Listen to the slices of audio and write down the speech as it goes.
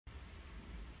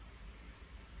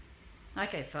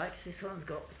Okay folks, this one's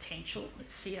got potential.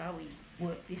 Let's see how we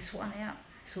work this one out.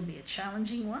 This will be a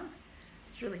challenging one.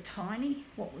 It's really tiny,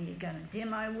 what we're going to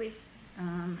demo with.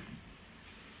 I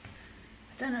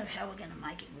don't know how we're going to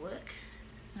make it work.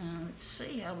 Let's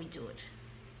see how we do it.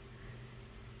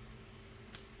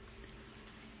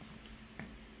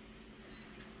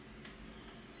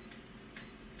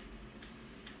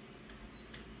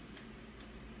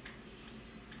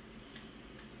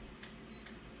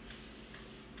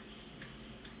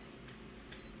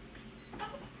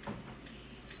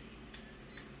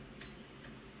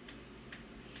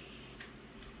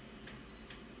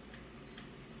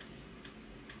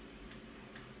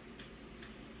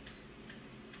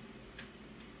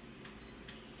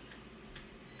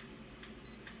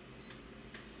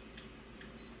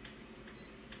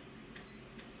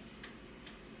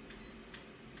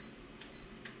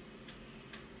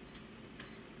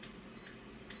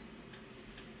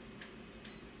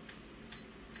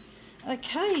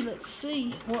 Okay, let's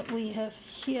see what we have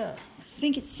here. I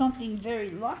think it's something very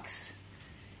luxe.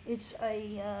 It's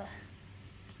a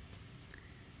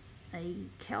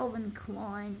Calvin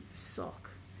Klein sock,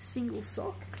 single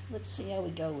sock. Let's see how we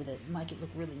go with it. Make it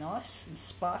look really nice and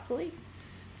sparkly.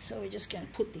 So we're just going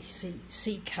to put the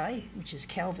CK, which is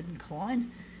Calvin Klein.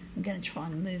 I'm going to try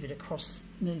and move it across,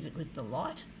 move it with the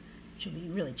light, which will be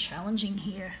really challenging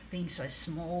here, being so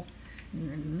small, and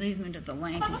the movement of the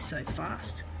lamp is so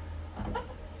fast.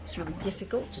 It's really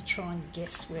difficult to try and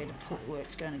guess where to put where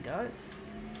it's going to go.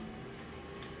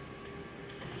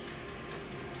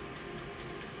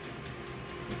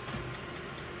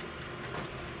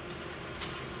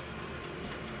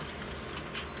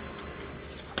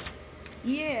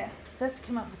 Yeah, that's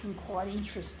come up looking quite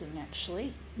interesting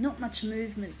actually. Not much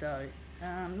movement though.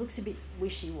 Looks a bit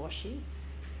wishy-washy.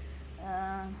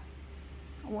 I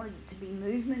wanted it to be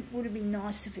movement. Would have been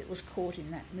nice if it was caught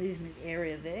in that movement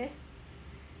area there.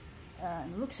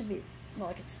 It looks a bit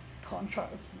like it's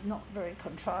not very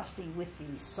contrasting with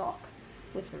the sock,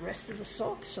 with the rest of the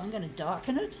sock. So I'm going to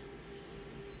darken it.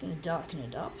 I'm going to darken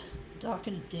it up,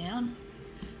 darken it down.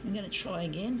 I'm going to try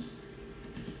again.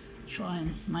 Try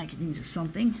and make it into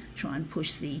something. Try and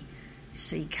push the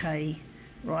CK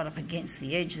right up against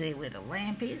the edge there where the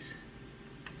lamp is.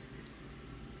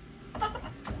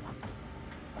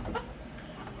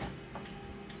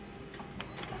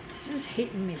 This is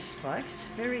hit and miss, folks.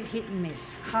 Very hit and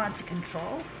miss. Hard to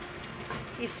control,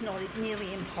 if not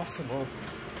nearly impossible.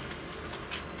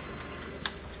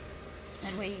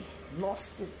 And we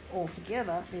lost it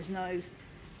altogether. There's no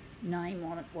name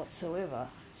on it whatsoever.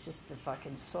 It's just the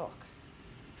fucking sock.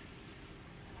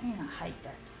 Man, I hate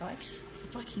that, folks. I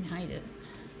fucking hate it.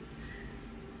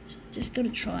 So just got to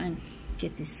try and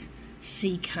get this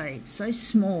CK. It's so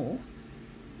small.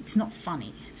 It's not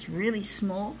funny. It's really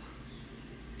small.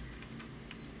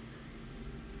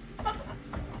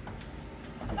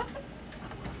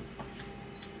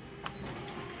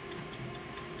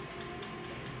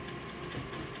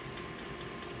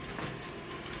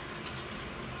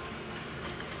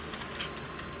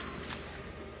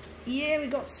 Yeah, we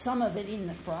got some of it in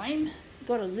the frame. We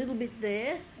got a little bit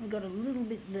there. We got a little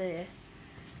bit there.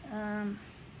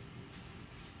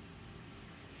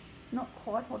 Not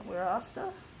quite what we're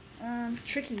after.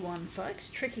 Tricky one, folks.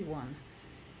 Tricky one.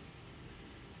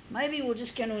 Maybe we're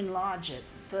just going to enlarge it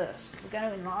first. We're going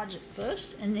to enlarge it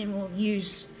first, and then we'll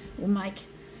make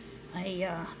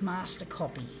a master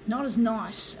copy. Not as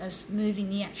nice as moving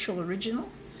the actual original,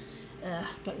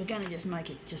 but we're going to just make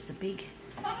it just a big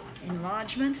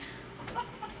enlargement.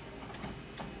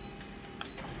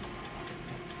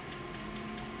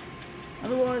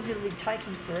 Otherwise it'll be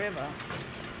taking forever.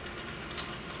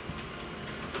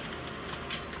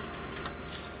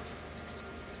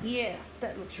 Yeah,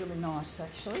 that looks really nice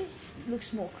actually. It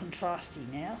looks more contrasty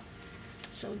now.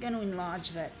 So we're going to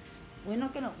enlarge that. We're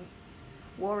not going to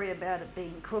worry about it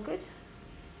being crooked.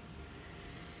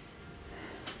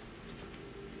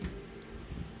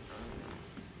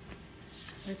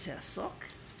 So that's our sock,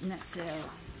 and that's our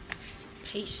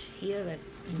piece here, that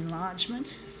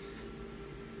enlargement.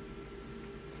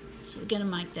 So we're going to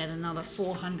make that another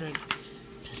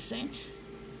 400%.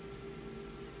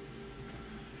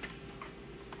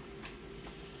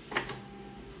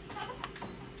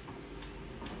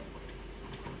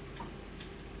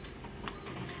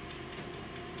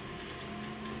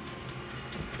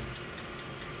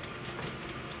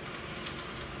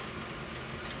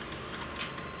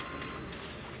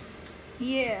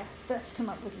 Yeah, that's come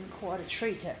up looking quite a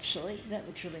treat actually. That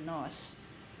looks really nice.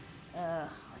 I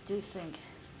do think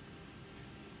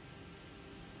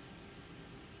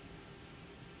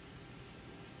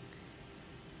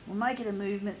we'll make it a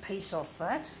movement piece off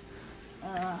that.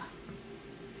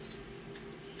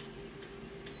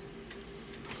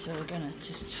 So we're going to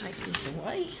just take this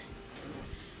away.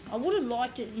 I would have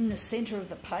liked it in the centre of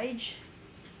the page,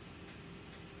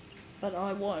 but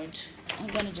I won't. I'm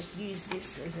going to just use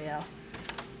this as our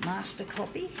master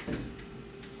copy.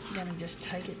 I'm going to just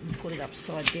take it and put it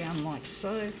upside down like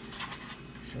so.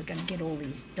 So we're going to get all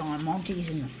these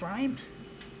diamantes in the frame.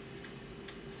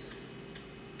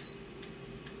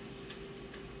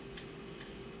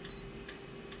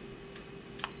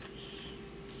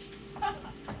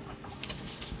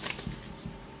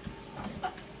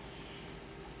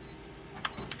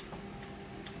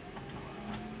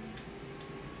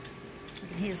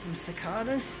 Here's some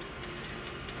cicadas.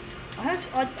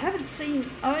 I haven't seen.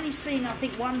 I only seen I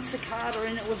think one cicada,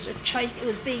 and it was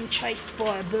being chased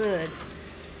by a bird.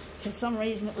 For some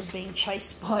reason, it was being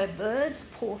chased by a bird.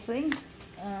 Poor thing.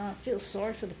 I feel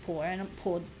sorry for the poor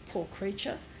animal, poor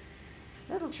creature.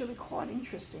 That looks really quite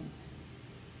interesting.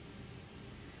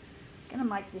 I'm going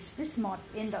to make this. This might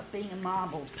end up being a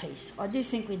marbled piece. I do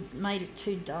think we made it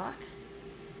too dark.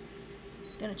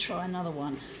 I'm going to try another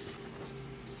one.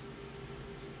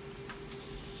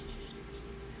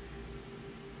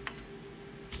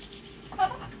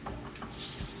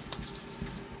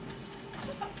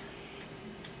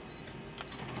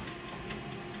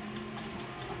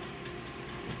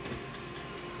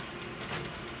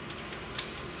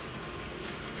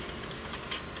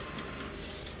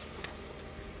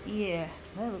 Yeah,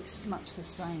 that looks much the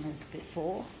same as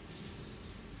before.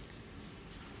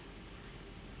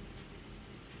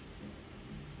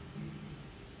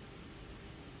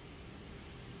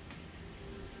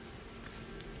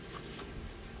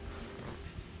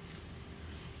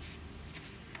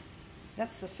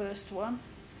 That's the first one.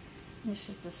 This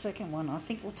is the second one. I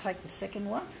think we'll take the second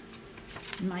one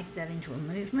and make that into a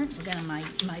movement. We're going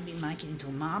to maybe make it into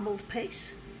a marbled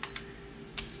piece.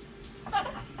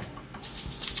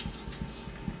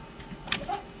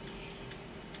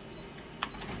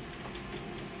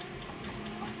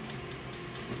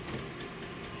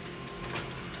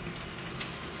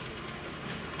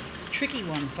 Tricky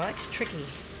one, folks, tricky.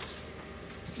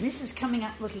 And this is coming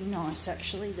up looking nice,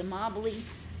 actually. The marbly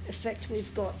effect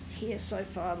we've got here so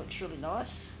far looks really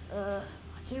nice. I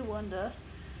do wonder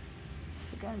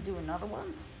if we're going to do another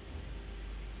one.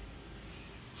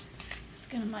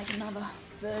 We're going to make another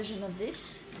version of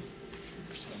this.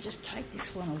 So I'll just take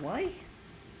this one away.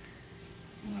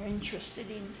 We're interested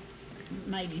in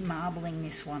maybe marbling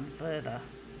this one further,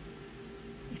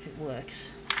 if it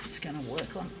works. It's going to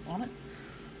work on it.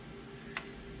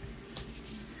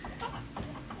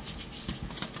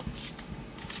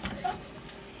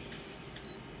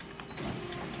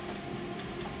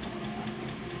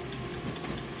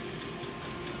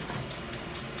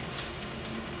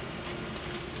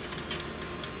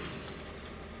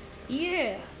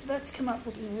 Yeah, that's come up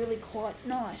looking really quite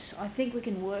nice. I think we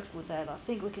can work with that. I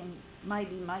think we can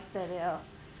maybe make that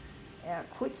our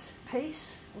quits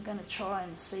piece. We're going to try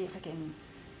and see if we can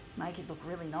make it look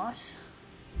really nice.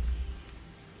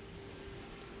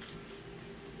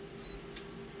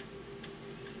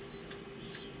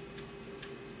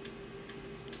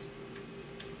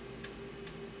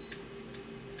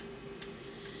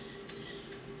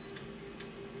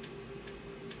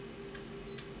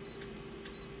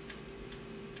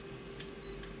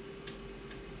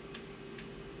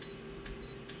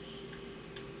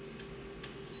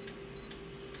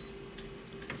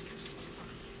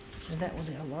 So that was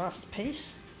our last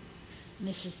piece, and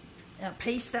this is our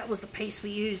piece. That was the piece we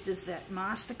used as that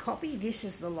master copy. This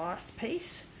is the last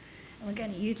piece, and we're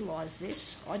going to utilise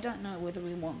this. I don't know whether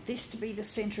we want this to be the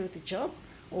centre of the job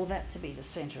or that to be the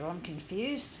centre. I'm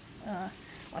confused.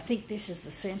 I think this is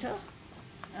the centre.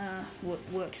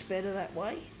 Works better that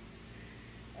way.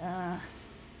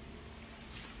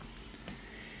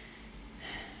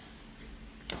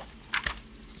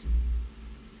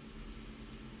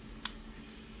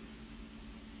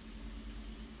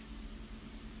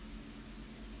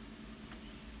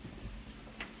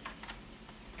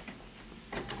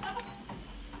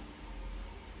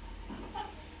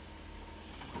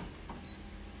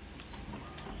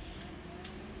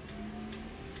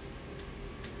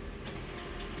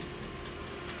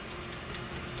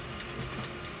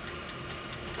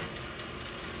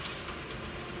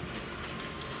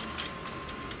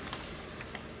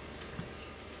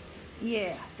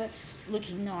 Yeah, that's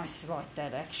looking nice like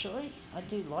that, actually. I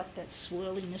do like that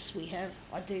swirliness we have.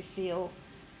 I do feel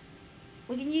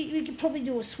we could probably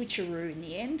do a switcheroo in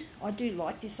the end. I do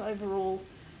like this overall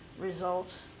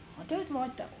result. I don't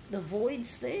like the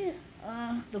voids there.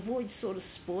 The voids sort of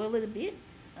spoil it a bit,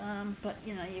 but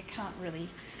you know, you can't really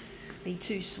be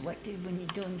too selective when you're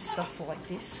doing stuff like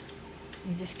this.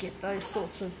 You just get those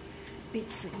sorts of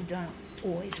bits that you don't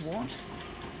always want.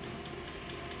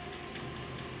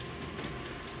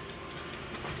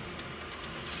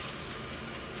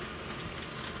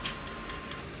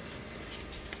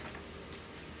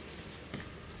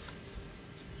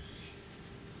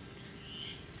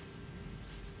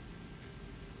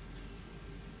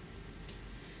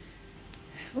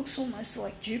 Looks almost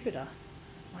like Jupiter,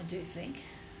 I do think.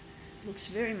 Looks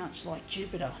very much like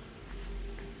Jupiter.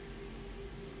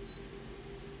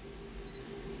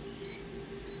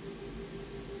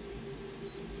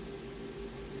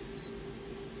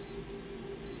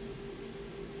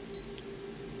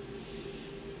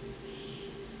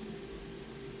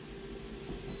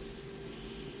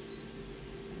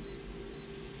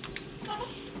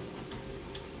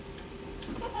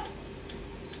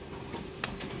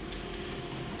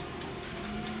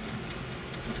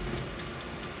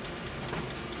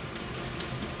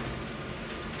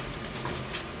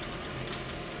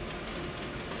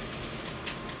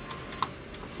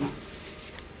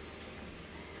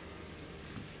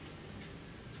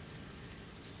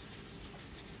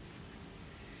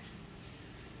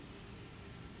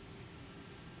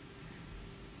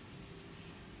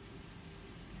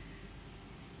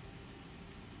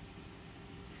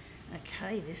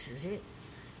 Okay, this is it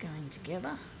going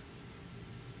together.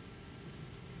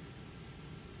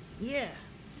 Yeah,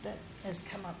 that has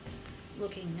come up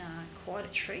looking quite a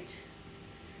treat.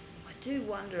 I do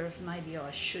wonder if maybe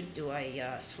I should do a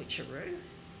switcheroo.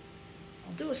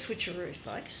 I'll do a switcheroo,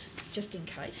 folks, just in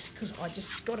case, because I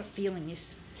just got a feeling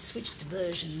this switched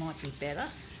version might be better.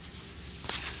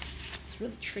 It's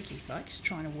really tricky, folks,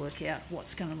 trying to work out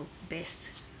what's going to look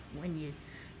best when you're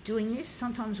doing this.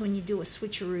 Sometimes when you do a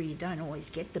switcheroo, you don't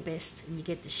always get the best and you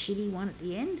get the shitty one at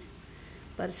the end.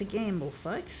 But it's a gamble,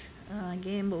 folks. A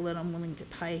gamble that I'm willing to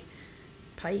pay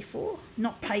for.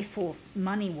 Not pay for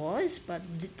money-wise, but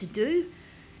to do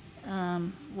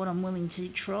what I'm willing to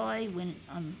try when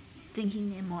I'm thinking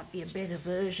there might be a better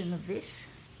version of this,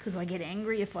 because I get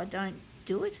angry if I don't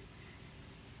do it,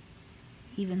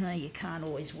 even though you can't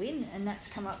always win. And that's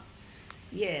come up.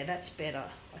 Yeah, that's better.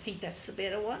 I think that's the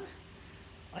better one.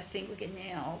 I think we can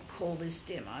now call this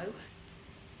demo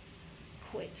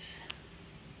quits.